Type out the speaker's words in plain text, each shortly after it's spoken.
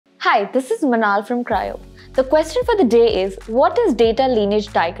Hi, this is Manal from Cryo. The question for the day is, what is data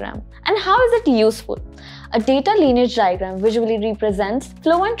lineage diagram and how is it useful? A data lineage diagram visually represents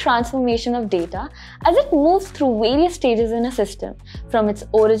flow and transformation of data as it moves through various stages in a system, from its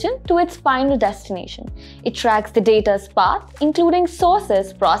origin to its final destination. It tracks the data's path, including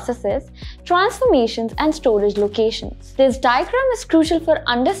sources, processes, transformations, and storage locations. This diagram is crucial for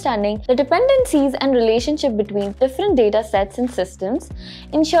understanding the dependencies and relationship between different data sets and systems,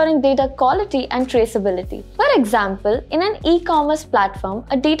 ensuring data quality and traceability. For example, in an e-commerce platform,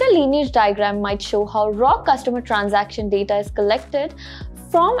 a data lineage diagram might show how raw customer transaction data is collected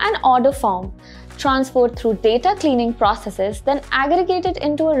from an order form, transferred through data cleaning processes, then aggregated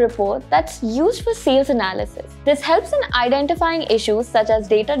into a report that's used for sales analysis. This helps in identifying issues such as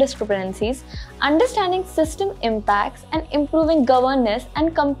data discrepancies, understanding system impacts, and improving governance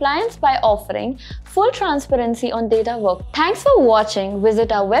and compliance by offering full transparency on data work. Thanks for watching.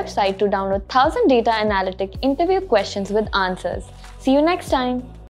 Visit our website to download 1000 data analytic interview questions with answers. See you next time.